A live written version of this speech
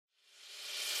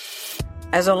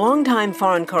As a longtime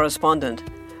foreign correspondent,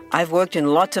 I've worked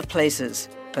in lots of places,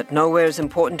 but nowhere as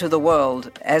important to the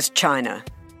world as China.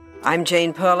 I'm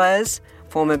Jane Perlez,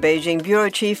 former Beijing bureau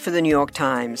chief for the New York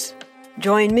Times.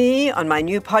 Join me on my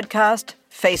new podcast,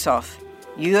 Face Off,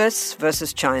 US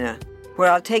versus China, where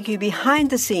I'll take you behind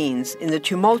the scenes in the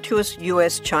tumultuous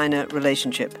US-China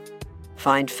relationship.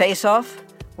 Find Face Off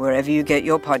wherever you get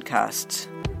your podcasts.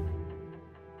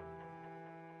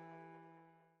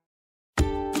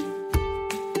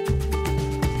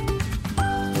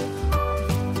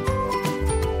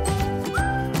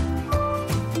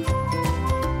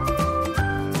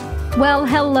 Well,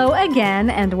 hello again,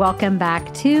 and welcome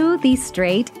back to the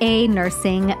Straight A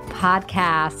Nursing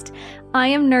Podcast. I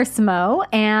am Nurse Mo,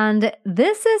 and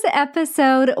this is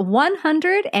episode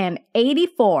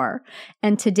 184.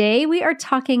 And today we are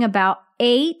talking about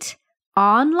 8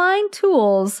 online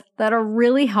tools that are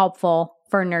really helpful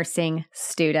for nursing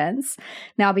students.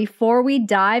 Now, before we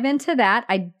dive into that,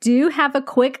 I do have a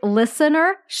quick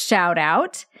listener shout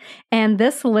out. And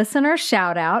this listener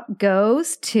shout out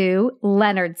goes to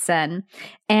Leonardson.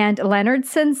 And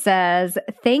Leonardson says,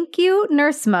 "Thank you,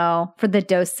 Nurse Mo, for the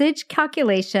dosage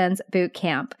calculations boot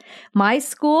camp. My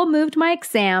school moved my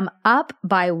exam up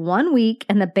by 1 week,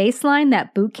 and the baseline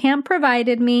that boot camp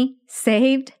provided me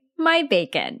saved my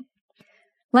bacon."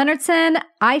 Leonardson,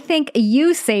 I think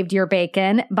you saved your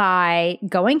bacon by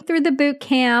going through the boot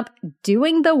camp,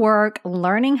 doing the work,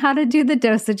 learning how to do the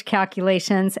dosage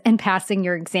calculations, and passing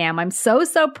your exam. I'm so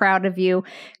proud of you.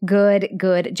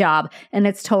 Good job. And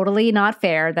it's totally not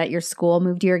fair that your school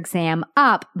moved your exam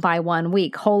up by 1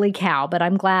 week. Holy cow. But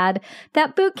I'm glad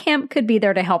that boot camp could be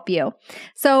there to help you.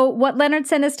 So what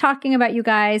Leonardson is talking about, you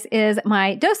guys, is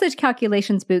my dosage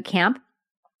calculations boot camp,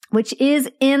 which is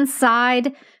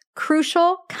inside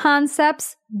Crucial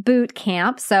Concepts Boot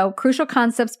Camp. So Crucial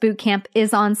Concepts Boot Camp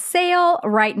is on sale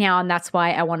right now, and that's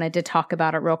why I wanted to talk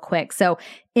about it real quick. So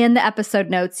in the episode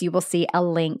notes, you will see a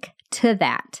link to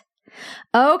that.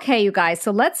 Okay, you guys,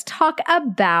 so let's talk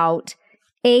about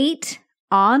 8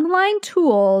 online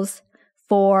tools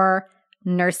for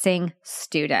nursing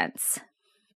students.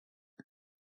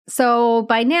 So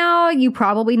by now, you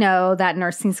probably know that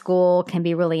nursing school can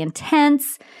be really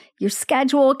intense. Your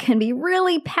schedule can be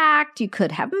really packed. You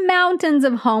could have mountains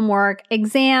of homework,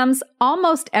 exams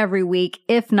almost every week,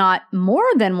 if not more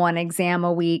than one exam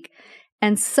a week,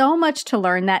 and so much to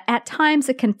learn that at times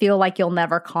it can feel like you'll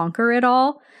never conquer it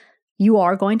all. You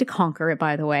are going to conquer it,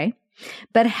 by the way.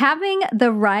 But having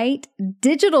the right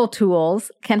digital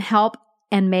tools can help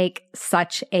and make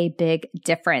such a big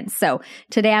difference. So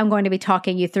today I'm going to be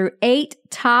talking you through 8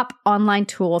 top online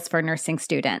tools for nursing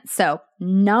students. So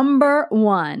number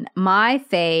 1, my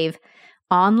fave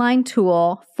online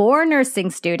tool for nursing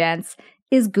students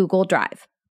is Google Drive.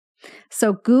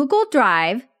 So Google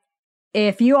Drive,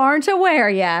 if you aren't aware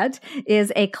yet,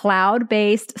 is a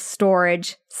cloud-based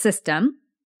storage system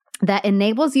that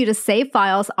enables you to save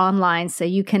files online so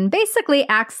you can basically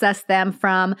access them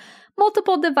from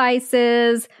multiple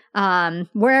devices,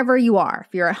 wherever you are.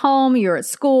 If you're at home, you're at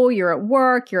school, you're at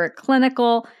work, you're at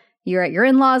clinical, you're at your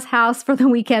in-laws' house for the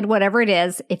weekend, whatever it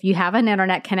is, if you have an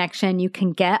internet connection, you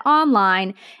can get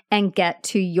online and get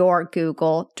to your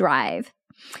Google Drive.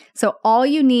 So all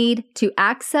you need to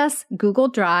access Google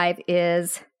Drive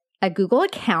is a Google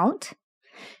account,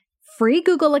 free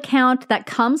Google account that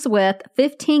comes with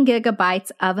 15 gigabytes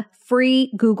of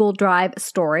free Google Drive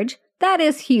storage. That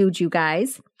is huge, you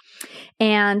guys.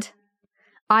 And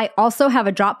I also have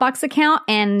a Dropbox account,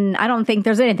 and I don't think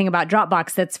there's anything about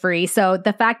Dropbox that's free. So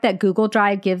the fact that Google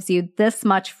Drive gives you this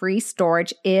much free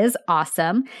storage is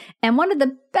awesome. And one of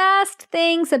the best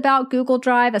things about Google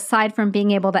Drive, aside from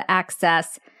being able to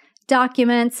access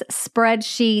documents,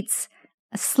 spreadsheets,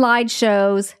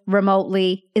 slideshows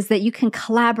remotely, is that you can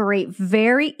collaborate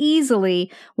very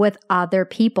easily with other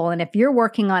people. And if you're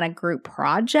working on a group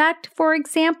project, for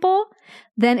example,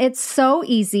 then it's so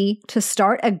easy to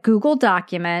start a Google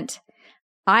document.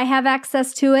 I have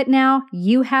access to it now.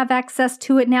 You have access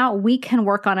to it now. We can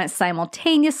work on it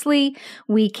simultaneously.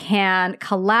 We can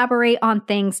collaborate on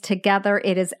things together.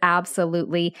 It is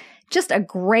absolutely just a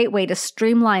great way to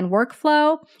streamline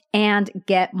workflow and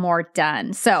get more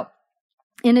done. So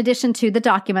in addition to the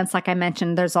documents, like I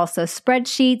mentioned, there's also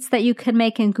spreadsheets that you can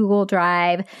make in Google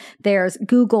Drive. There's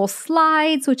Google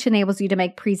Slides, which enables you to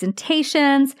make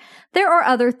presentations. There are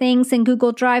other things in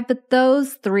Google Drive, but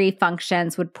those 3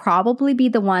 functions would probably be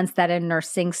the ones that a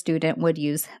nursing student would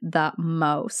use the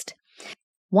most.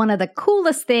 One of the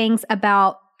coolest things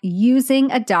about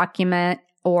using a document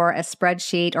or a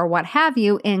spreadsheet or what have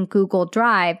you in Google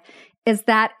Drive is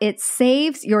that it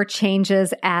saves your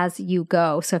changes as you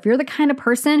go. So if you're the kind of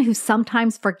person who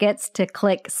sometimes forgets to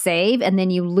click save and then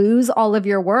you lose all of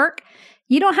your work,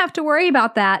 you don't have to worry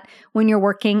about that when you're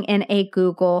working in a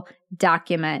Google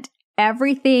document.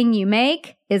 Everything you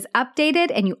make is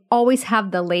updated and you always have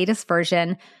the latest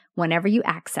version whenever you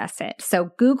access it.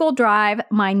 So Google Drive,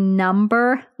 my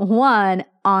number one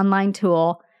online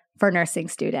tool for nursing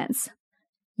students.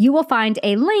 You will find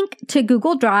a link to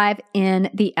Google Drive in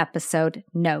the episode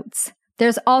notes.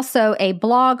 There's also a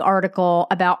blog article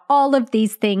about all of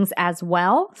these things as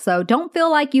well. So don't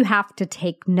feel like you have to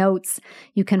take notes.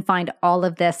 You can find all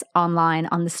of this online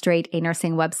on the Straight A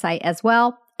Nursing website as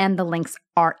well. And the links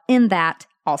are in that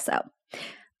also.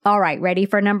 All right, ready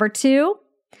for number 2?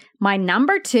 My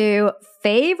number 2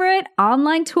 favorite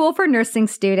online tool for nursing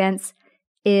students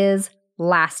is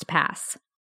LastPass.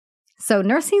 So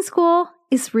nursing school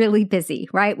is really busy,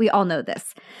 right? We all know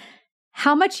this.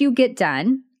 How much you get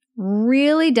done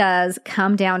really does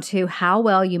come down to how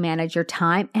well you manage your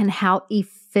time and how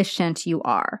efficient you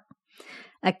are.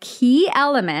 A key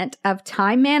element of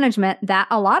time management that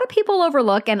a lot of people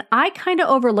overlook, and I kind of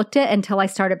overlooked it until I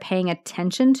started paying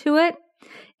attention to it,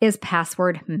 is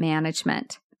password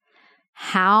management.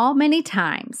 How many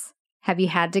times have you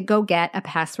had to go get a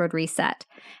password reset?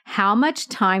 How much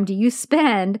time do you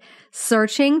spend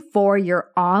searching for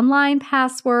your online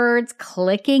passwords,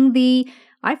 clicking the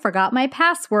I forgot my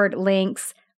password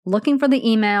links, looking for the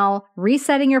email,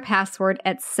 resetting your password,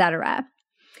 etc.?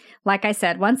 Like I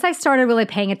said, once I started really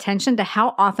paying attention to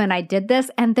how often I did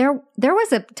this, and there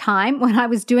was a time when I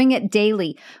was doing it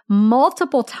daily,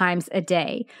 multiple times a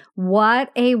day.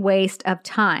 What a waste of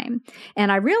time.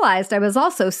 And I realized I was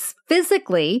also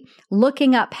physically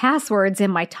looking up passwords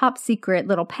in my top secret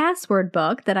little password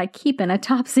book that I keep in a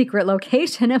top secret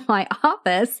location in my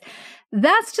office.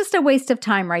 That's just a waste of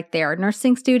time right there.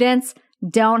 Nursing students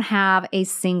don't have a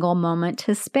single moment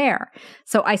to spare.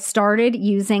 So I started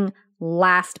using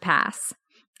LastPass,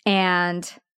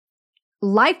 and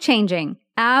life-changing,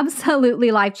 absolutely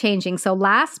life-changing. So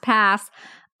LastPass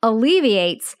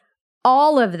alleviates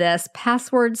all of this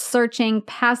password searching,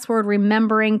 password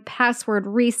remembering, password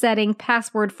resetting,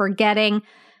 password forgetting,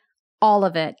 all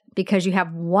of it, because you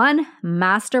have one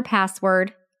master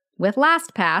password with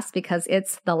LastPass, because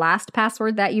it's the last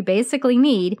password that you basically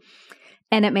need,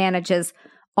 and it manages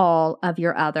all of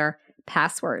your other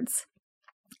passwords.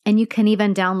 And you can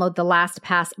even download the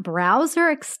LastPass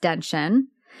browser extension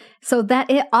so that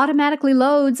it automatically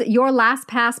loads your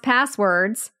LastPass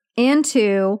passwords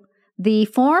into the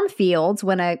form fields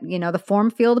when the form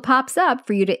field pops up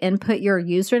for you to input your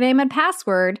username and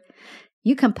password.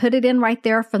 You can put it in right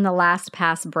there from the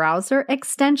LastPass browser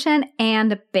extension,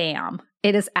 and bam,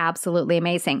 it is absolutely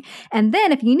amazing. And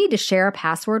then if you need to share a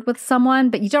password with someone,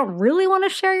 but you don't really want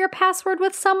to share your password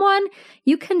with someone,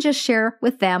 you can just share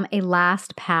with them a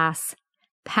LastPass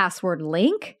password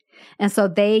link. And so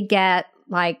they get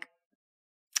I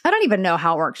don't even know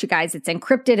how it works, you guys. It's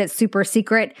encrypted, it's super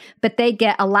secret, but they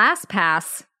get a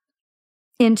LastPass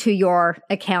into your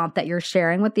account that you're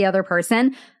sharing with the other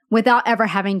person without ever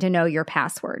having to know your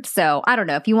password. So I don't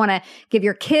know, if you want to give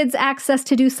your kids access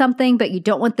to do something, but you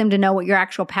don't want them to know what your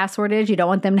actual password is, you don't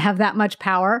want them to have that much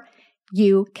power,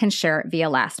 you can share it via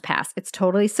LastPass. It's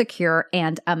totally secure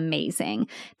and amazing.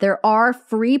 There are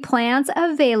free plans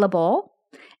available,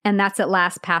 and that's at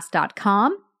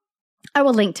lastpass.com. I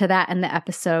will link to that in the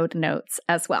episode notes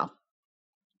as well.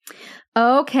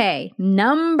 Okay,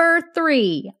 number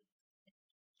 3,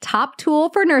 top tool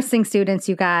for nursing students,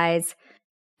 you guys.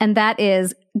 And that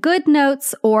is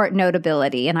GoodNotes or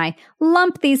Notability. And I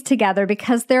lump these together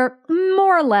because they're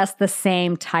more or less the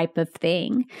same type of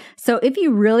thing. So if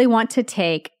you really want to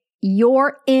take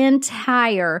your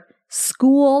entire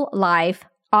school life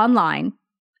online,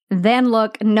 then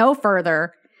look no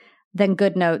further than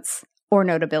GoodNotes or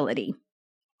Notability.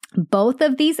 Both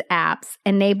of these apps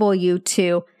enable you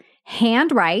to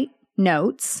handwrite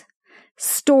notes,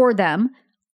 store them,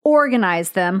 organize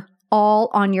them, all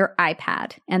on your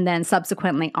iPad, and then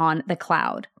subsequently on the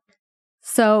cloud.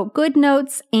 So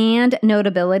GoodNotes and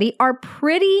Notability are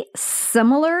pretty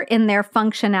similar in their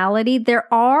functionality.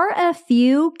 There are a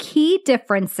few key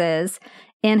differences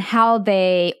in how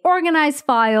they organize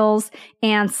files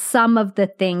and some of the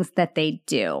things that they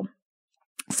do.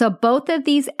 So both of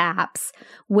these apps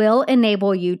will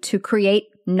enable you to create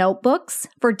notebooks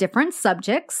for different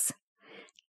subjects.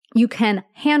 You can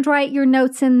handwrite your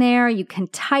notes in there. You can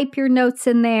type your notes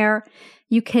in there.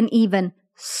 You can even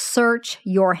search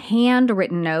your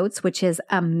handwritten notes, which is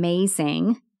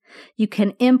amazing. You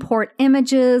can import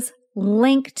images,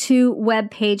 link to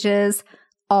web pages,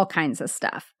 all kinds of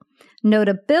stuff.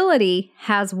 Notability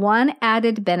has one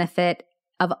added benefit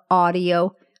of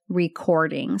audio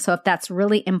recording. So if that's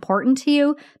really important to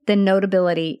you, then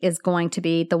Notability is going to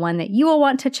be the one that you will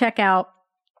want to check out.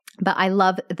 But I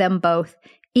love them both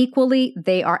equally.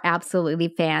 They are absolutely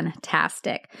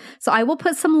fantastic. So I will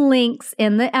put some links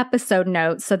in the episode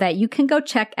notes so that you can go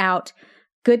check out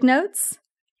GoodNotes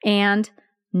and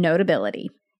Notability.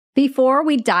 Before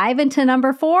we dive into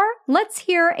number 4, let's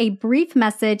hear a brief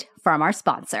message from our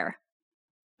sponsor.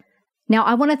 Now,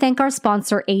 I want to thank our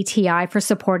sponsor, ATI, for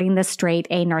supporting the Straight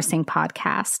A Nursing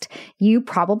podcast. You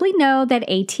probably know that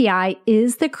ATI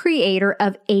is the creator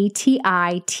of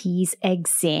ATI TEAS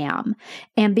exam.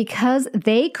 And because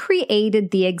they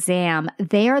created the exam,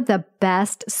 they are the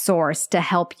best source to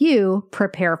help you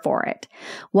prepare for it.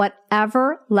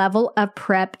 Whatever level of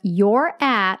prep you're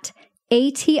at,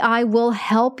 ATI will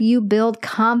help you build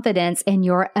confidence in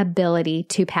your ability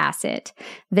to pass it.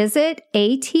 Visit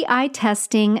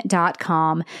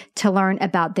atitesting.com to learn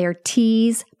about their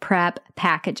TEAS prep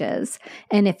packages.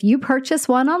 And if you purchase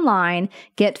one online,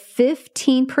 get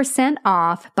 15%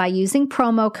 off by using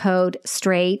promo code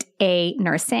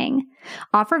StraightANursing.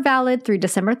 Offer valid through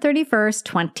December 31st,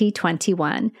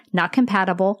 2021. Not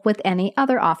compatible with any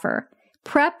other offer.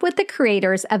 Prep with the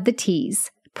creators of the TEAS.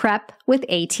 Prep with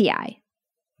ATI.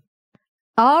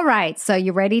 All right, so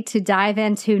you ready to dive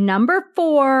into number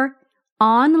 4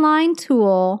 online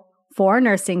tool for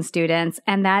nursing students,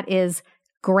 and that is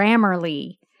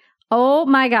Grammarly. Oh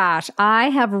my gosh, I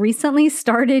have recently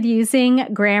started using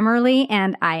Grammarly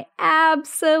and I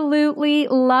absolutely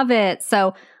love it.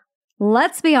 So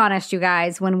let's be honest, you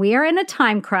guys, when we are in a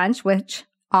time crunch, which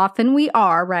often we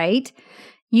are, right?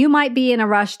 You might be in a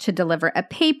rush to deliver a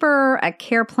paper, a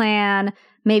care plan.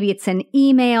 Maybe it's an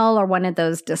email or one of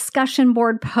those discussion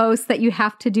board posts that you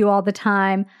have to do all the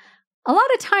time. A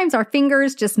lot of times our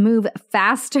fingers just move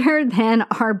faster than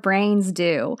our brains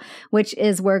do, which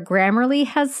is where Grammarly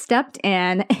has stepped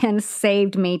in and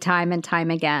saved me time and time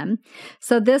again.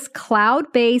 So this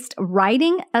cloud-based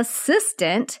writing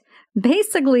assistant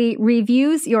basically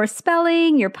reviews your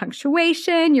spelling, your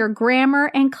punctuation, your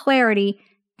grammar, and clarity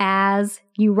as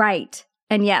you write.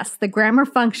 And yes, the grammar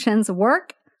functions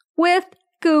work with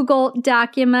Google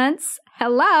Documents.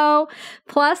 Hello.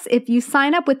 Plus, if you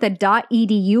sign up with the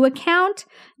 .edu account,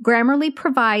 Grammarly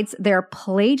provides their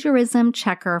plagiarism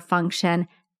checker function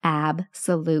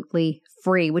absolutely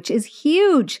free, which is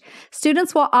huge.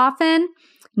 Students will often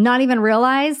not even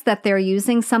realize that they're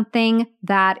using something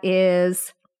that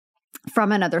is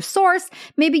from another source.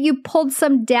 Maybe you pulled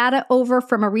some data over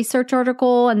from a research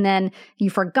article and then you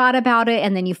forgot about it,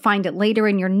 and then you find it later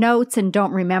in your notes and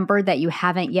don't remember that you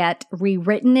haven't yet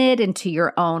rewritten it into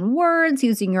your own words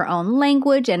using your own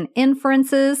language and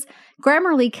inferences.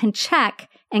 Grammarly can check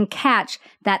and catch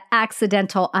that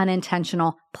accidental,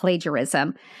 unintentional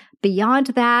plagiarism. Beyond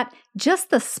that,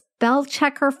 just the spell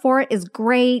checker for it is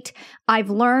great. I've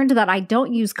learned that I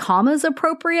don't use commas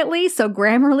appropriately, so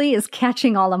Grammarly is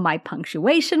catching all of my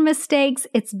punctuation mistakes.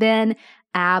 It's been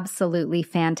absolutely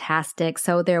fantastic.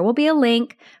 So there will be a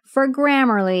link for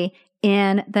Grammarly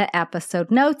in the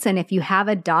episode notes. And if you have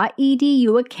a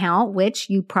 .edu account, which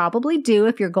you probably do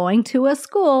if you're going to a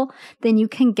school, then you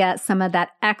can get some of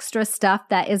that extra stuff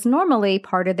that is normally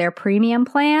part of their premium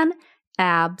plan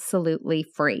absolutely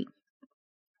free.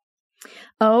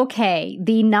 Okay,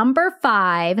 the number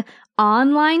 5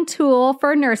 online tool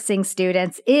for nursing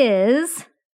students is,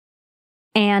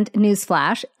 and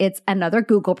newsflash, it's another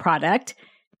Google product.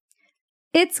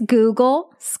 It's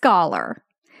Google Scholar.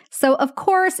 So of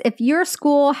course, if your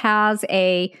school has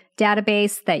a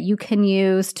database that you can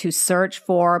use to search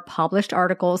for published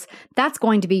articles, that's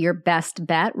going to be your best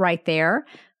bet right there.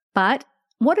 But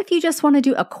what if you just want to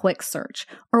do a quick search?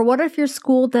 Or what if your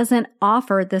school doesn't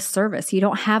offer this service? You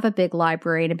don't have a big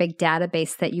library and a big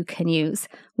database that you can use.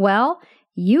 Well,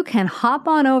 you can hop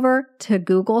on over to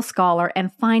Google Scholar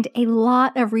and find a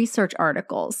lot of research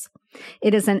articles.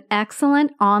 It is an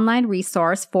excellent online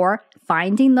resource for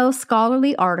finding those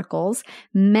scholarly articles.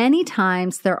 Many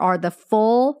times there are the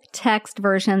full text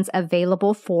versions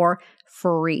available for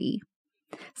free.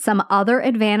 Some other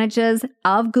advantages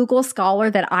of Google Scholar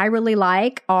that I really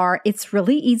like are it's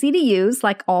really easy to use,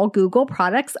 like all Google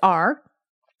products are,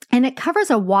 and it covers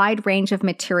a wide range of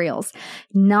materials,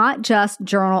 not just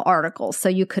journal articles. So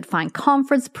you could find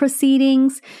conference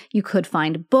proceedings, you could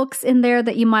find books in there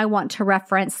that you might want to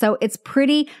reference. So it's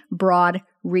pretty broad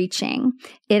reaching.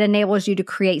 It enables you to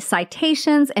create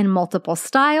citations in multiple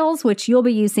styles, which you'll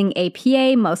be using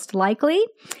APA most likely.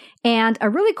 And a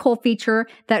really cool feature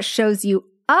that shows you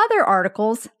other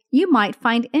articles you might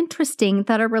find interesting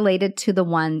that are related to the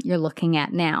one you're looking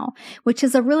at now, which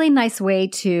is a really nice way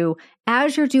to,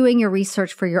 as you're doing your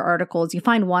research for your articles, you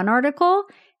find one article,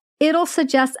 it'll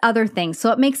suggest other things.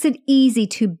 So it makes it easy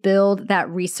to build that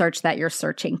research that you're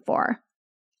searching for.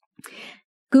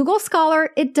 Google Scholar,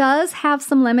 it does have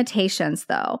some limitations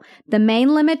though. The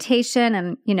main limitation,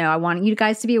 and I want you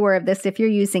guys to be aware of this if you're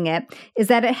using it, is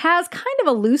that it has kind of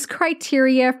a loose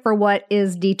criteria for what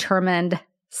is determined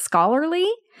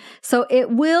scholarly. So it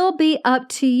will be up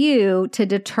to you to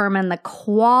determine the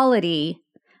quality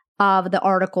of the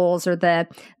articles or the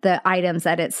items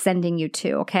that it's sending you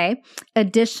to, okay?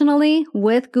 Additionally,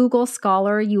 with Google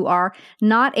Scholar, you are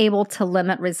not able to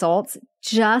limit results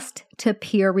just to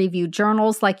peer-reviewed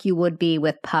journals like you would be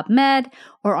with PubMed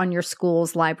or on your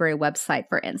school's library website,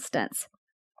 for instance.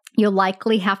 You'll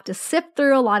likely have to sift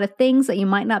through a lot of things that you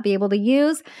might not be able to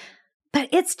use, but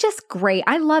it's just great.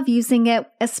 I love using it,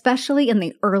 especially in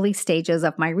the early stages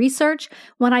of my research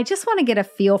when I just want to get a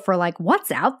feel for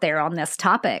what's out there on this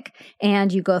topic.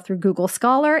 And you go through Google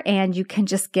Scholar and you can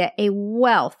just get a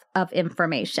wealth of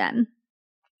information.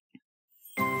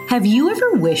 Have you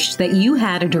ever wished that you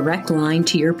had a direct line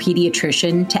to your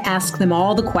pediatrician to ask them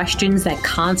all the questions that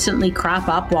constantly crop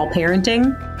up while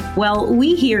parenting? Well,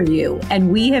 we hear you,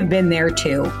 and we have been there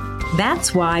too.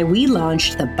 That's why we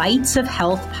launched the Bites of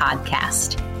Health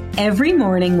podcast. Every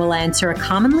morning, we'll answer a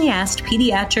commonly asked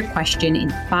pediatric question in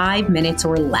 5 minutes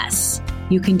or less.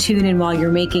 You can tune in while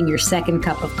you're making your second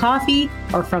cup of coffee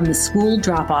or from the school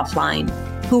drop-off line.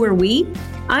 Who are we?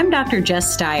 I'm Dr.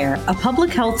 Jess Steyer, a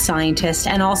public health scientist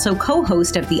and also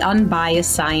co-host of the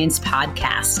Unbiased Science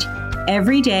podcast.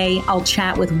 Every day, I'll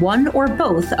chat with one or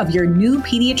both of your new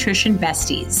pediatrician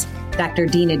besties, Dr.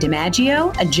 Dina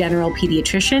DiMaggio, a general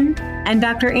pediatrician, and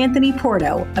Dr. Anthony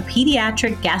Porto, a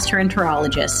pediatric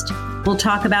gastroenterologist. We'll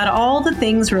talk about all the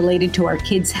things related to our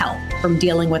kids' health, from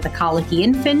dealing with a colicky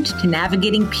infant to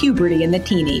navigating puberty in the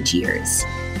teenage years.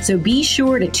 So be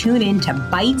sure to tune in to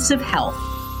Bites of Health,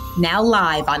 now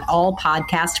live on all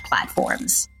podcast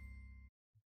platforms.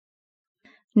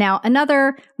 Now,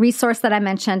 another resource that I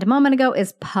mentioned a moment ago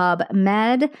is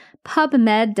PubMed.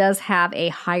 PubMed does have a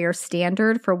higher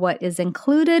standard for what is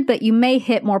included, but you may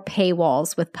hit more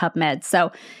paywalls with PubMed.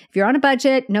 So if you're on a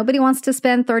budget, nobody wants to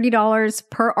spend $30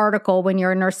 per article when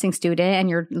you're a nursing student and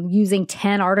you're using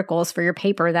 10 articles for your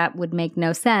paper, that would make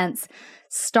no sense.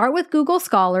 Start with Google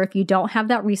Scholar if you don't have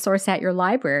that resource at your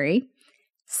library.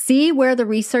 See where the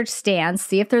research stands.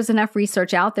 See if there's enough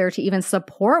research out there to even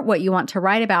support what you want to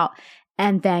write about.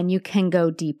 And then you can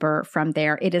go deeper from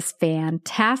there. It is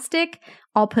fantastic.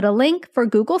 I'll put a link for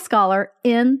Google Scholar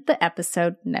in the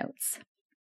episode notes.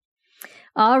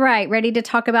 All right, ready to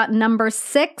talk about number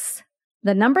 6?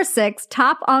 The number 6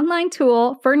 top online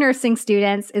tool for nursing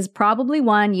students is probably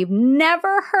one you've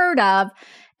never heard of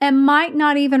and might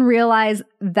not even realize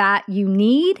that you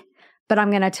need, but I'm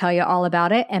going to tell you all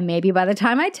about it. And maybe by the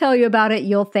time I tell you about it,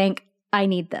 you'll think, I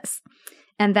need this.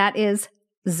 And that is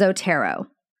Zotero.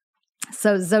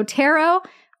 So Zotero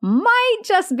might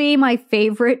just be my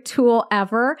favorite tool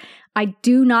ever. I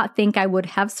do not think I would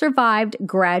have survived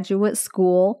graduate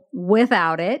school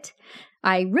without it.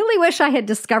 I really wish I had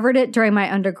discovered it during my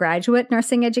undergraduate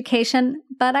nursing education,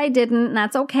 but I didn't, and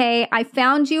that's okay. I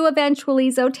found you eventually,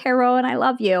 Zotero, and I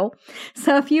love you.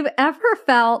 So if you've ever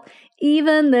felt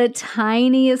even the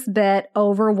tiniest bit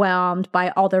overwhelmed by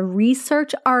all the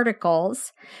research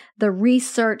articles, the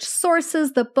research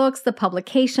sources, the books, the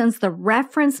publications, the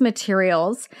reference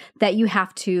materials that you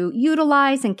have to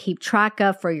utilize and keep track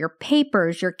of for your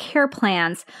papers, your care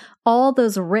plans, all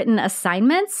those written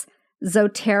assignments,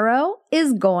 Zotero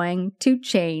is going to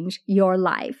change your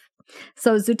life.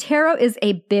 So Zotero is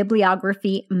a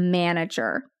bibliography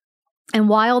manager. And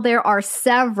while there are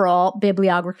several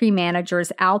bibliography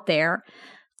managers out there,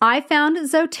 I found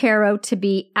Zotero to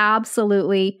be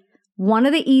absolutely one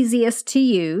of the easiest to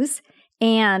use.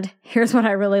 And here's what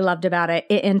I really loved about it.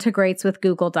 It integrates with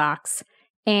Google Docs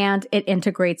and it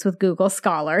integrates with Google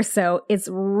Scholar. So it's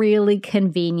really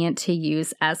convenient to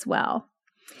use as well.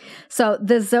 So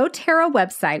the Zotero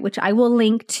website, which I will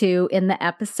link to in the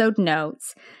episode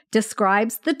notes,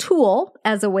 describes the tool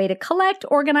as a way to collect,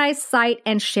 organize, cite,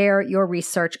 and share your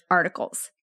research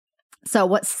articles. So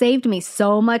what saved me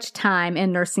so much time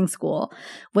in nursing school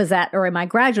or in my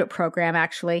graduate program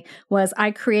actually, was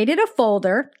I created a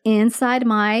folder inside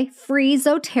my free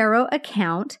Zotero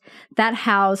account that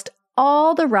housed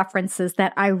all the references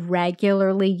that I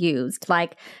regularly used,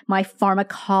 like my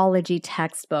pharmacology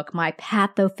textbook, my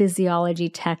pathophysiology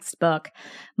textbook,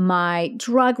 my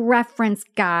drug reference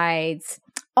guides,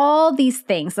 all these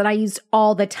things that I used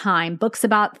all the time, books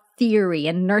about theory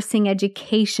and nursing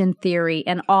education theory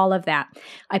and all of that.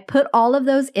 I put all of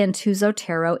those into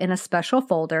Zotero in a special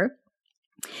folder.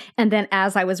 And then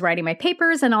as I was writing my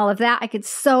papers and all of that, I could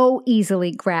so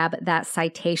easily grab that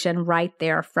citation right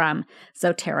there from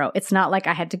Zotero. It's not like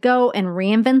I had to go and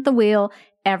reinvent the wheel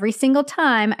every single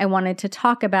time I wanted to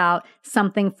talk about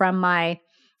something from my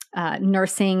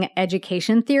nursing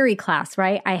education theory class,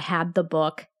 right? I had the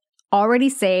book already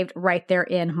saved right there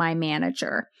in my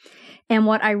manager. And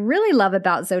what I really love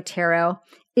about Zotero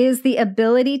is the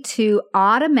ability to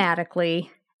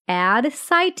automatically add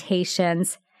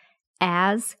citations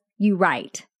as you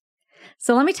write.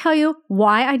 So let me tell you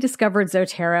why I discovered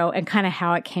Zotero and kind of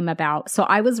how it came about. So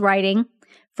I was writing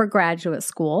for graduate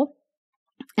school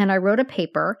and I wrote a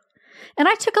paper and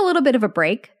I took a little bit of a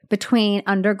break between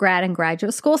undergrad and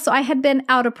graduate school. So I had been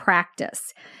out of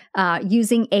practice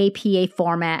using APA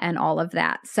format and all of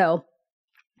that. So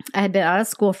I had been out of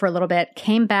school for a little bit,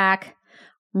 came back,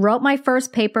 wrote my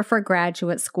first paper for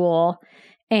graduate school,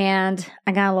 and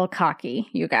I got a little cocky,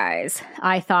 you guys.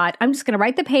 I thought, I'm just going to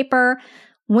write the paper.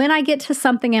 When I get to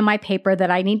something in my paper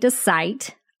that I need to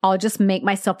cite, I'll just make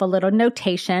myself a little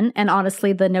notation. And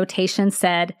honestly, the notation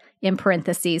said in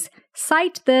parentheses,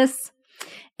 cite this.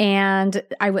 And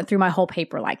I went through my whole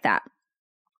paper like that.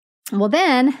 Well,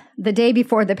 then the day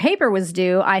before the paper was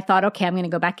due, I thought, okay, I'm going to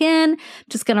go back in,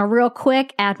 just going to real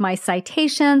quick add my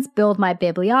citations, build my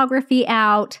bibliography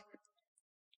out.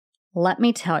 Let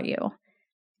me tell you,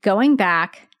 going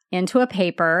back into a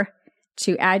paper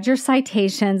to add your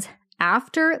citations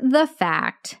after the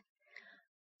fact,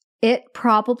 it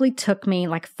probably took me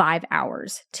like 5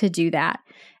 hours to do that.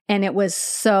 And it was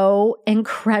so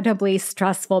incredibly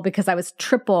stressful because I was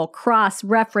triple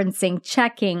cross-referencing,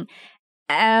 checking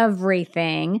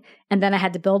everything. And then I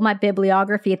had to build my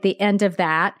bibliography at the end of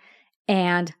that.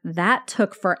 And that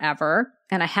took forever.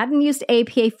 And I hadn't used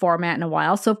APA format in a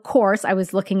while. So of course I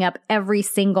was looking up every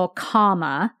single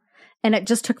comma and it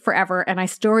just took forever. And I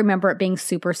still remember it being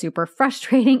super, super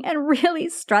frustrating and really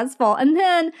stressful. And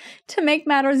then to make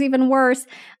matters even worse,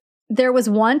 there was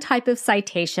one type of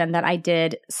citation that I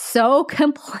did so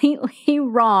completely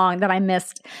wrong that I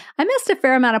missed a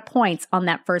fair amount of points on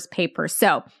that first paper.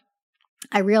 So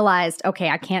I realized, okay,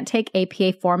 I can't take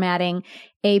APA formatting,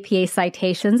 APA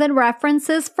citations and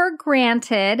references for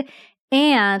granted.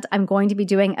 And I'm going to be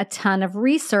doing a ton of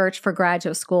research for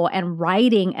graduate school and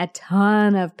writing a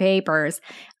ton of papers.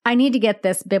 I need to get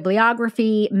this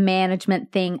bibliography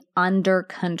management thing under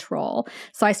control.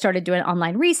 So I started doing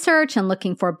online research and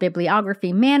looking for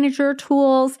bibliography manager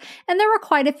tools. And there were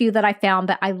quite a few that I found,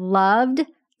 but I loved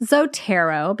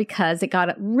Zotero because it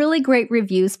got really great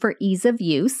reviews for ease of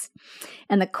use.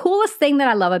 And the coolest thing that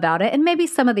I love about it, and maybe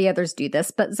some of the others do this,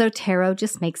 but Zotero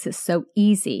just makes it so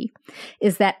easy,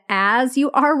 is that as you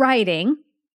are writing,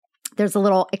 there's a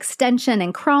little extension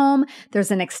in Chrome, there's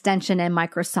an extension in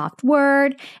Microsoft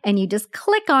Word, and you just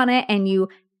click on it and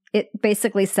it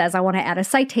basically says, I want to add a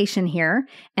citation here.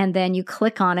 And then you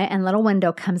click on it and a little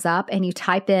window comes up and you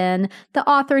type in the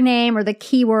author name or the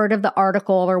keyword of the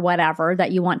article or whatever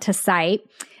that you want to cite.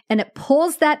 And it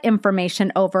pulls that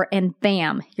information over and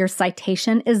bam, your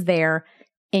citation is there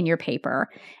in your paper.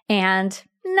 And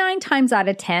 9 times out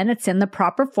of 10, it's in the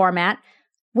proper format.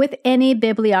 With any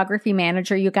bibliography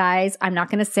manager, you guys, I'm not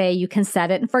going to say you can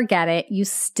set it and forget it. You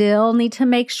still need to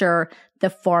make sure the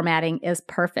formatting is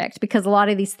perfect because a lot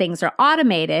of these things are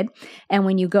automated. And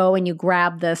when you go and you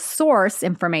grab the source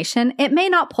information, it may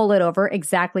not pull it over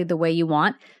exactly the way you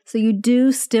want. So you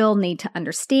do still need to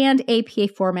understand APA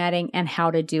formatting and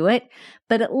how to do it.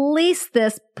 But at least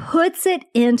this puts it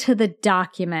into the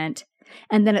document.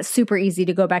 And then it's super easy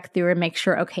to go back through and make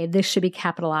sure, okay, this should be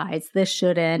capitalized, this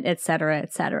shouldn't, et cetera,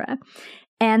 et cetera.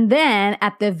 And then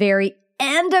at the very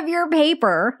end of your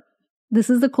paper, this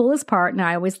is the coolest part, and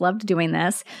I always loved doing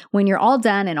this. When you're all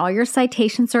done and all your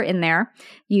citations are in there,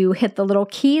 you hit the little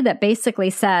key that basically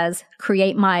says,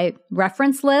 create my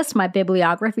reference list, my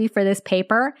bibliography for this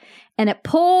paper, and it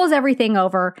pulls everything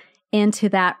over into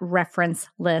that reference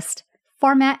list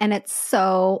format, and it's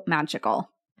so magical.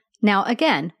 Now,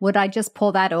 again, would I just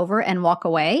pull that over and walk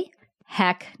away?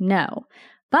 Heck no.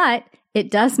 But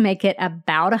it does make it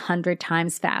about 100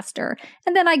 times faster.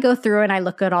 And then I go through and I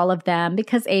look at all of them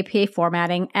because APA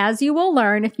formatting, as you will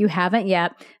learn if you haven't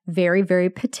yet, very, very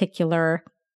particular.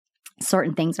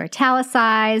 Certain things are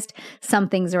italicized, some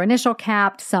things are initial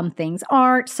capped, some things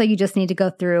aren't. So you just need to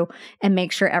go through and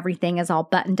make sure everything is all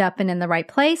buttoned up and in the right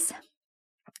place.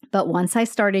 But once I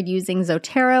started using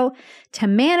Zotero to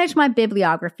manage my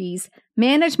bibliographies,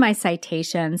 manage my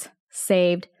citations,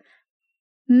 saved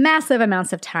massive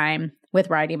amounts of time with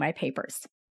writing my papers.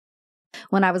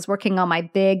 When I was working on my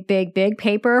big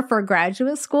paper for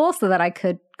graduate school so that I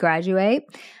could graduate,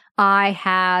 I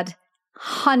had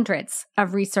hundreds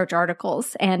of research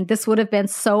articles, and this would have been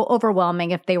so overwhelming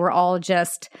if they were all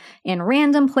just in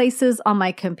random places on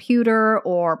my computer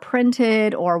or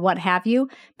printed or what have you,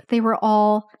 but they were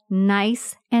all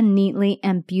nice and neatly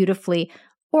and beautifully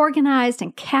organized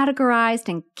and categorized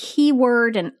and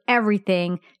keyword and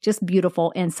everything, just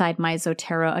beautiful inside my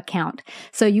Zotero account.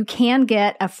 So you can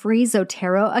get a free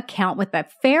Zotero account with a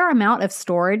fair amount of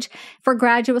storage. For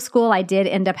graduate school, I did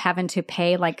end up having to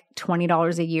pay like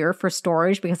 $20 a year for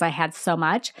storage because I had so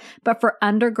much. But for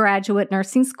undergraduate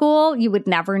nursing school, you would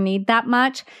never need that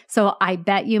much. So I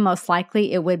bet you most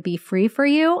likely it would be free for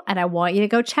you, and I want you to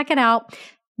go check it out.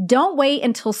 Don't wait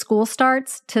until school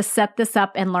starts to set this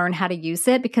up and learn how to use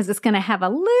it, because it's going to have a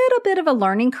little bit of a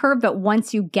learning curve, but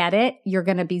once you get it, you're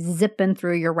going to be zipping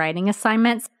through your writing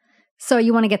assignments. So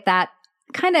you want to get that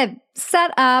kind of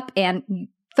set up and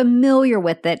familiar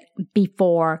with it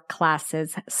before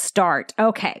classes start.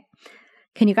 Okay.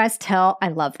 Can you guys tell? I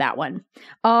love that one.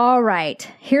 All right.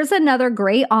 Here's another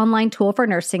great online tool for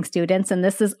nursing students, and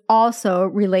this is also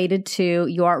related to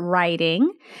your writing,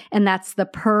 and that's the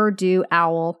Purdue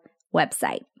OWL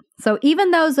website. So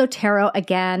even though Zotero,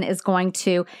 again, is going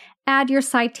to add your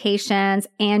citations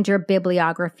and your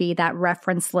bibliography, that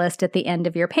reference list at the end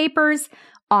of your papers,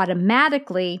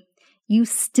 automatically, you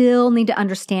still need to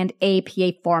understand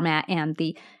APA format and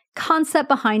the concept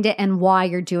behind it and why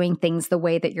you're doing things the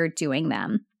way that you're doing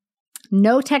them.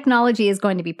 No technology is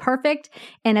going to be perfect,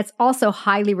 and it's also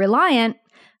highly reliant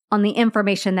on the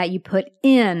information that you put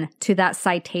into that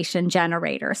citation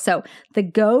generator. So the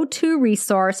go-to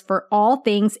resource for all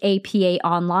things APA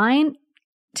online,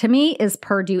 to me, is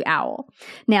Purdue OWL.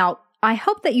 Now, I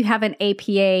hope that you have an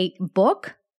APA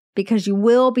book, because you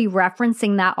will be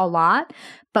referencing that a lot.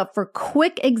 But for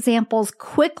quick examples,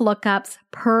 quick lookups,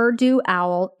 Purdue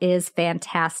OWL is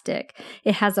fantastic.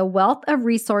 It has a wealth of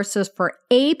resources for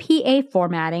APA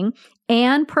formatting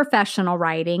and professional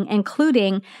writing,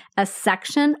 including a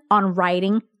section on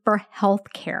writing for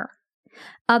healthcare.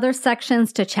 Other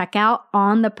sections to check out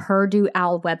on the Purdue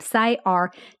OWL website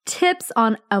are tips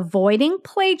on avoiding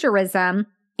plagiarism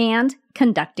and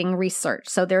conducting research.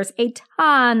 So there's a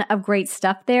ton of great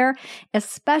stuff there,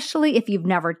 especially if you've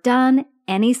never done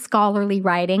any scholarly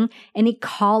writing, any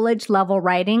college level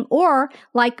writing, or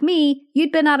like me,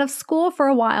 you'd been out of school for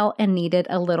a while and needed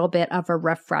a little bit of a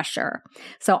refresher.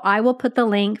 So I will put the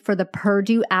link for the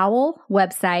Purdue OWL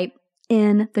website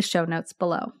in the show notes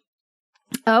below.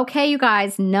 Okay, you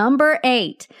guys, number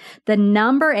 8, the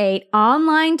number 8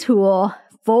 online tool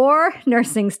for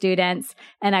nursing students,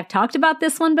 and I've talked about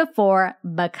this one before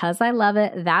because I love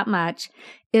it that much,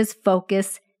 is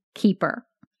Focus Keeper.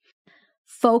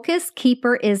 Focus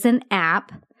Keeper is an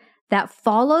app that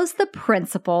follows the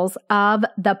principles of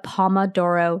the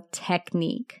Pomodoro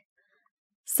technique.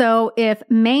 So if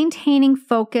maintaining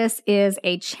focus is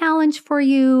a challenge for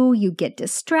you, you get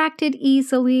distracted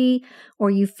easily, or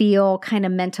you feel kind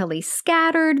of mentally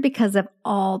scattered because of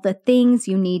all the things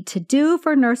you need to do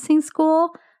for nursing school,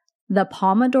 the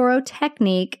Pomodoro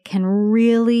technique can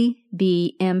really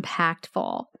be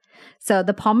impactful. So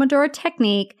the Pomodoro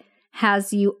technique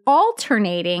has you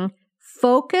alternating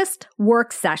focused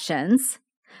work sessions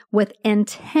with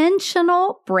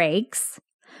intentional breaks,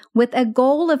 with a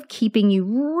goal of keeping you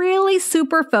really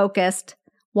super focused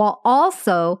while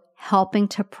also helping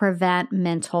to prevent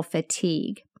mental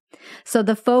fatigue. So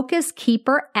the Focus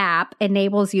Keeper app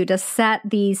enables you to set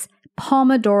these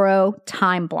Pomodoro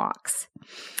time blocks.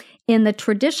 In the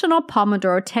traditional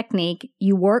Pomodoro technique,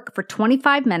 you work for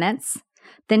 25 minutes,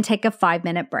 then take a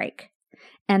 5-minute break.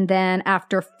 And then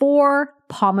after 4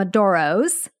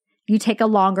 Pomodoros, you take a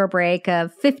longer break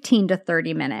of 15 to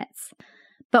 30 minutes.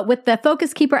 But with the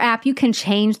Focus Keeper app, you can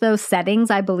change those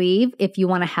settings, I believe, if you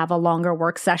want to have a longer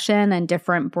work session and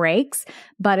different breaks.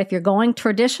 But if you're going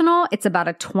traditional, it's about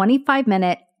a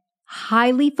 25-minute,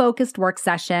 highly focused work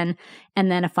session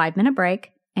and then a 5-minute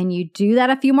break. And you do that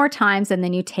a few more times, and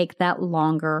then you take that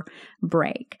longer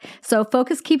break. So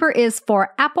Focus Keeper is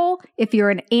for Apple. If you're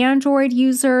an Android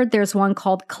user, there's one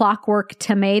called Clockwork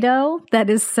Tomato that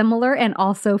is similar and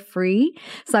also free.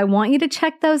 So I want you to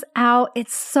check those out.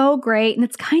 It's so great. And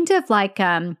it's kind of like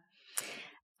a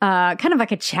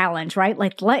challenge, right?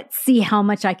 Like, let's see how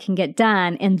much I can get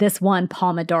done in this one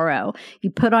Pomodoro. You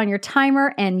put on your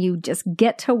timer and you just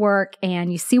get to work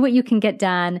and you see what you can get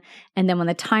done. And then when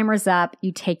the timer's up,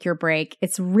 you take your break.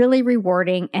 It's really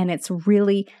rewarding and it's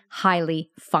really highly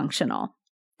functional.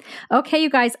 Okay, you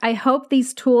guys, I hope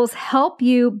these tools help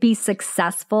you be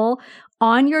successful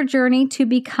on your journey to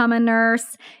become a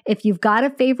nurse. If you've got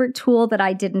a favorite tool that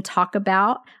I didn't talk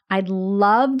about, I'd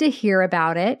love to hear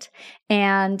about it.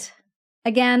 And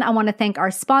again, I want to thank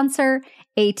our sponsor,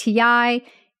 ATI.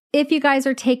 If you guys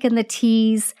are taking the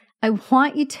T's, I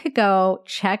want you to go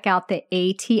check out the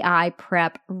ATI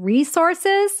prep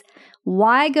resources.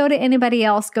 Why go to anybody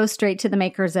else? Go straight to the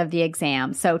makers of the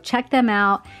exam. So check them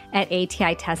out at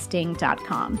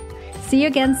atitesting.com. See you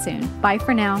again soon. Bye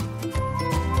for now.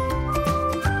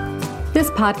 This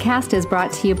podcast is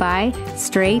brought to you by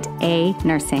Straight A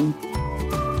Nursing.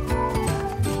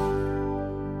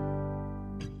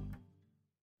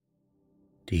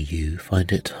 Do you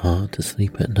find it hard to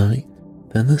sleep at night?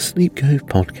 Then the Sleep Cove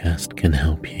podcast can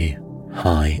help you.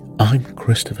 Hi, I'm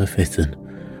Christopher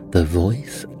Fitton, the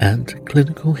voice and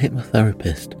clinical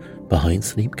hypnotherapist behind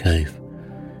Sleep Cove.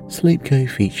 Sleep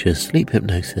Cove features sleep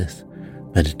hypnosis,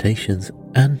 meditations,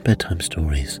 and bedtime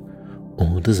stories,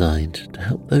 all designed to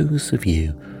help those of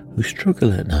you who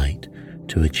struggle at night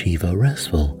to achieve a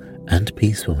restful and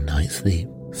peaceful night's sleep.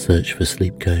 Search for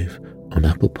Sleep Cove on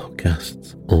Apple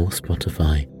Podcasts or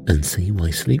Spotify and see why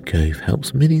Sleep Cove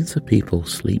helps millions of people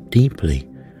sleep deeply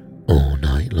all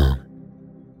night long.